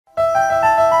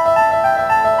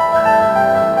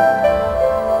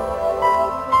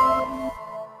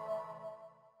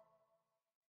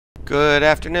Good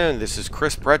afternoon. This is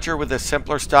Chris Brecher with a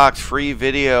Simpler Stocks free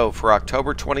video for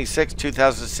October 26,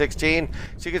 2016.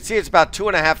 So you can see it's about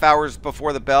 2.5 hours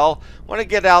before the bell. I want to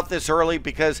get out this early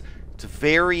because it's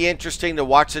very interesting to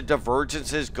watch the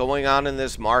divergences going on in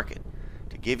this market.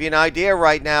 To give you an idea,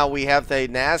 right now we have the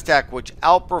NASDAQ, which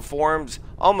outperforms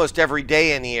almost every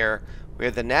day in here. We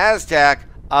have the NASDAQ,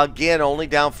 again, only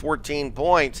down 14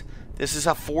 points. This is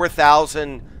a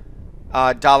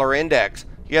 $4,000 index.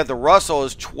 You have the Russell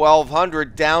is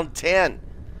 1,200 down 10.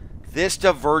 This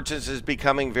divergence is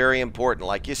becoming very important.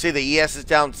 Like you see, the ES is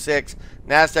down 6,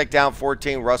 NASDAQ down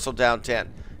 14, Russell down 10.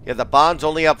 You have the bonds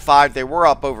only up 5. They were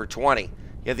up over 20. You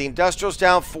have the industrials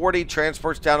down 40,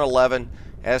 transports down 11,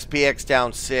 SPX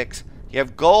down 6. You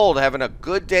have gold having a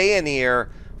good day in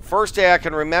here. First day I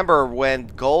can remember when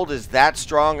gold is that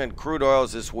strong and crude oil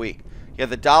is this week. You have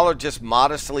the dollar just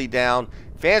modestly down.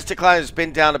 Advanced decline has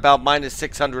been down about minus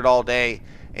 600 all day.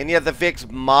 And you have the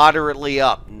VIX moderately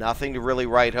up. Nothing to really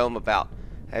write home about.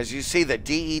 As you see, the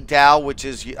DE Dow, which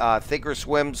is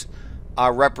Thinkorswim's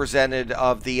representative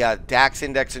of the DAX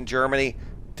index in Germany,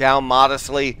 down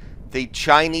modestly. The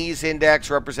Chinese index,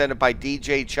 represented by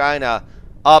DJ China,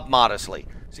 up modestly.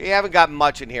 So you haven't got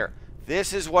much in here.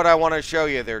 This is what I want to show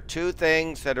you. There are two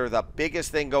things that are the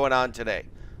biggest thing going on today.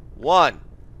 One,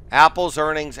 Apple's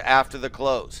earnings after the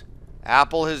close.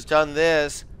 Apple has done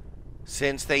this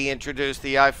since they introduced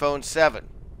the iPhone 7.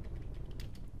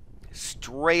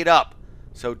 Straight up.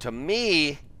 So to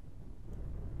me,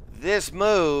 this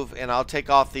move, and I'll take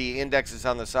off the indexes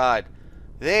on the side,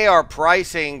 they are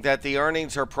pricing that the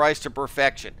earnings are priced to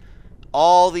perfection.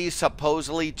 All these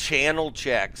supposedly channel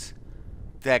checks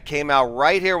that came out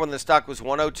right here when the stock was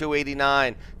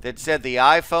 102.89 that said the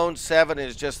iPhone 7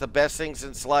 is just the best thing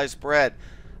since sliced bread.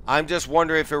 I'm just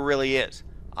wondering if it really is.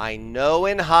 I know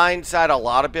in hindsight a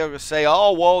lot of people say,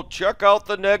 oh, well, check out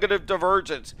the negative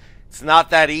divergence. It's not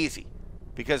that easy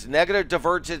because negative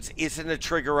divergence isn't a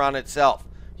trigger on itself.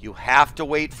 You have to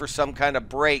wait for some kind of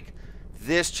break.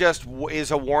 This just is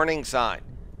a warning sign.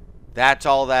 That's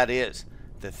all that is.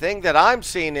 The thing that I'm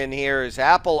seeing in here is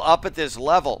Apple up at this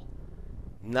level,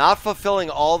 not fulfilling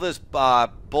all this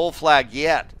bull flag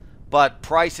yet, but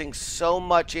pricing so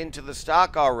much into the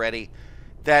stock already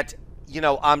that, you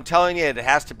know, I'm telling you, it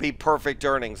has to be perfect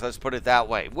earnings. Let's put it that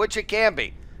way, which it can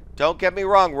be. Don't get me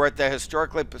wrong. We're at the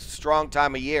historically strong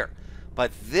time of year.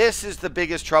 But this is the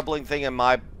biggest troubling thing in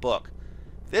my book.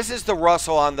 This is the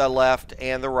Russell on the left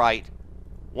and the right.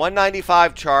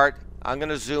 195 chart. I'm going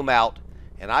to zoom out.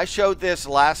 And I showed this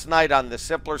last night on the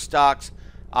Simpler Stocks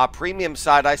premium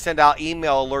side. I send out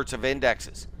email alerts of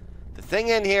indexes. The thing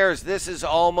in here is this is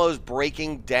almost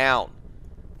breaking down.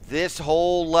 This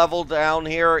whole level down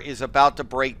here is about to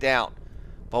break down.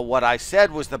 But what I said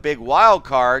was the big wild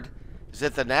card is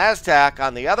that the NASDAQ,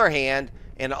 on the other hand,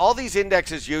 and all these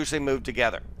indexes usually move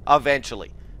together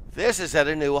eventually. This is at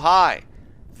a new high.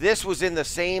 This was in the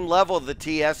same level of the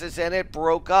TSs and it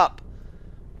broke up.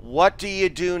 What do you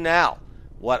do now?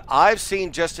 What I've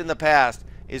seen just in the past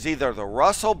is either the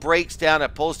Russell breaks down,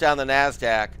 it pulls down the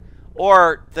NASDAQ,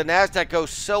 or the NASDAQ goes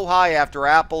so high after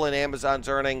Apple and Amazon's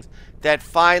earnings that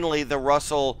finally the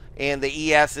Russell and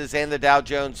the ESs and the Dow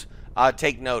Jones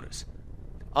take notice.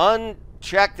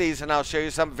 Uncheck these and I'll show you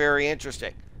something very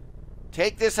interesting.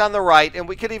 Take this on the right and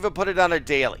we could even put it on a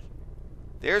daily.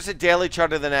 There's a daily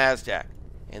chart of the NASDAQ.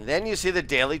 And then you see the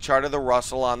daily chart of the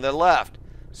Russell on the left.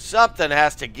 Something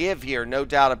has to give here, no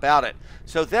doubt about it.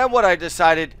 So then what I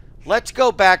decided, let's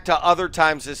go back to other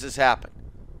times this has happened.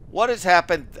 What has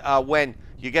happened when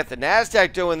you get the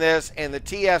NASDAQ doing this and the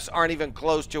TFs aren't even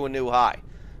close to a new high?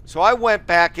 So I went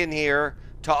back in here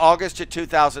to August of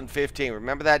 2015.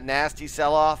 Remember that nasty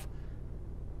sell-off?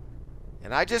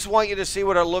 And I just want you to see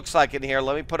what it looks like in here.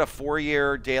 Let me put a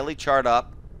 4-year daily chart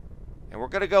up. And we're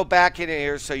going to go back in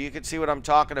here so you can see what I'm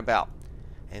talking about.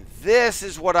 And this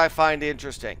is what I find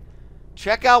interesting.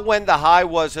 Check out when the high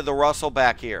was of the Russell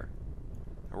back here.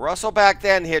 The Russell back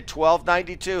then hit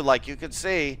 1292, like you can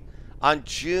see, on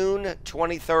June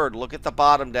 23rd. Look at the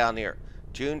bottom down here,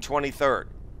 June 23rd.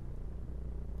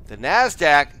 The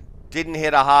NASDAQ didn't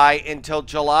hit a high until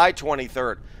July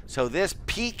 23rd. So this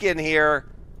peak in here,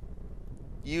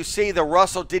 you see the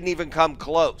Russell didn't even come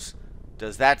close.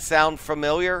 Does that sound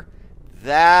familiar?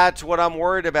 That's what I'm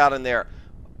worried about in there.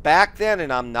 Back then,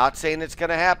 and I'm not saying it's going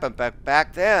to happen, but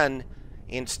back then,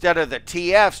 instead of the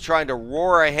TFs trying to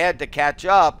roar ahead to catch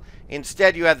up,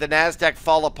 instead you had the NASDAQ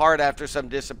fall apart after some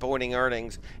disappointing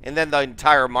earnings, and then the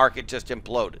entire market just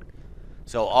imploded.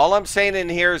 So all I'm saying in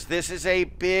here is this is a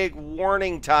big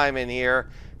warning time in here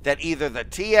that either the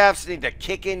TFs need to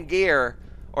kick in gear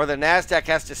or the NASDAQ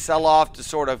has to sell off to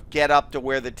sort of get up to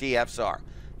where the TFs are.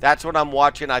 That's what I'm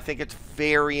watching. I think it's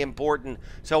very important.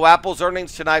 So Apple's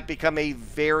earnings tonight become a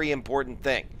very important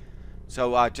thing.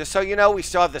 So just so you know, we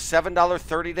still have the $7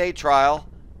 30-day trial.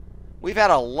 We've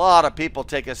had a lot of people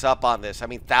take us up on this. I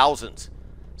mean, thousands.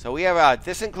 So we have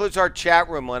this includes our chat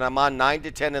room when I'm on 9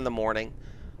 to 10 in the morning.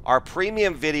 Our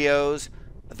premium videos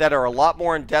that are a lot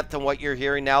more in depth than what you're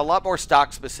hearing now, a lot more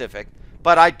stock specific.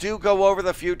 But I do go over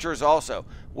the futures also.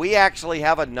 We actually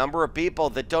have a number of people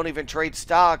that don't even trade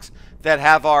stocks that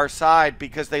have our side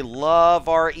because they love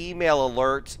our email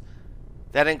alerts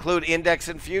that include index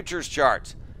and futures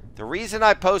charts. The reason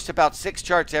I post about 6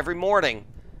 charts every morning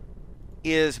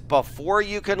is before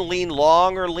you can lean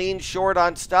long or lean short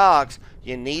on stocks,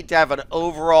 you need to have an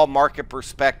overall market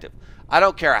perspective. I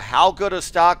don't care how good a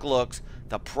stock looks,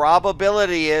 the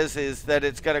probability is that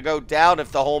it's going to go down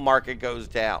if the whole market goes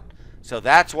down. So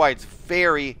that's why it's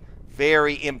very,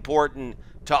 very important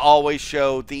to always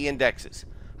show the indexes.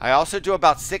 I also do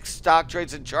about 6 stock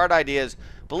trades and chart ideas.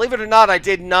 Believe it or not, I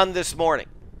did none this morning.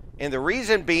 And the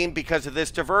reason being because of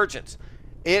this divergence.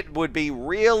 It would be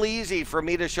real easy for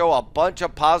me to show a bunch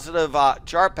of positive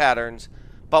chart patterns,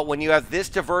 but when you have this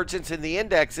divergence in the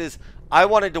indexes, I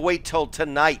wanted to wait till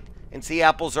tonight and see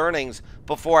Apple's earnings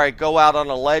before I go out on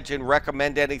a ledge and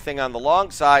recommend anything on the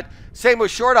long side. Same with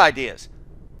short ideas.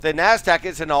 The NASDAQ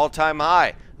is an all-time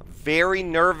high. Very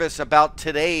nervous about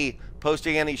today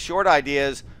posting any short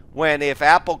ideas when if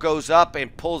Apple goes up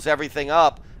and pulls everything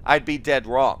up, I'd be dead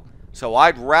wrong. So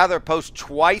I'd rather post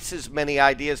twice as many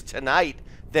ideas tonight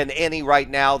than any right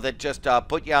now that just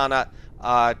put you on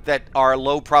that are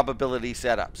low probability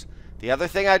setups. The other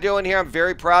thing I do in here I'm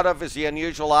very proud of is the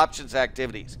unusual options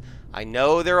activities. I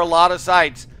know there are a lot of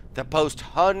sites that post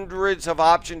hundreds of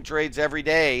option trades every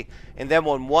day, and then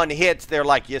when one hits, they're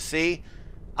like, you see,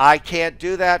 I can't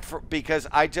do that because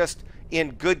I just,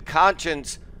 in good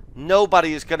conscience,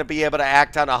 nobody is going to be able to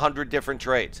act on 100 different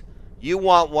trades. You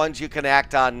want ones you can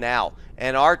act on now,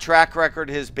 and our track record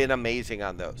has been amazing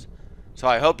on those. So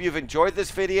I hope you've enjoyed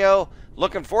this video.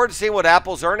 Looking forward to seeing what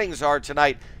Apple's earnings are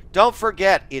tonight. Don't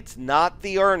forget, it's not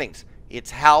the earnings.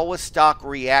 It's how a stock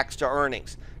reacts to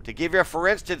earnings. To give you a for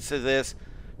instance of this,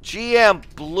 GM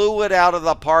blew it out of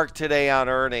the park today on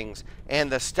earnings,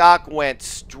 and the stock went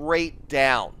straight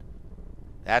down.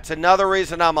 That's another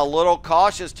reason I'm a little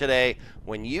cautious today.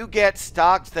 When you get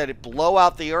stocks that blow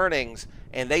out the earnings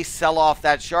and they sell off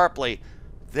that sharply,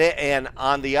 and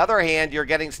on the other hand, you're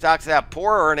getting stocks that have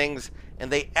poor earnings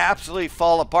and they absolutely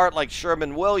fall apart like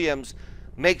Sherwin-Williams,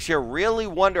 makes you really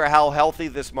wonder how healthy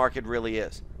this market really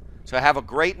is. So have a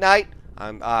great night.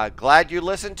 I'm glad you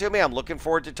listened to me. I'm looking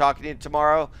forward to talking to you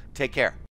tomorrow. Take care.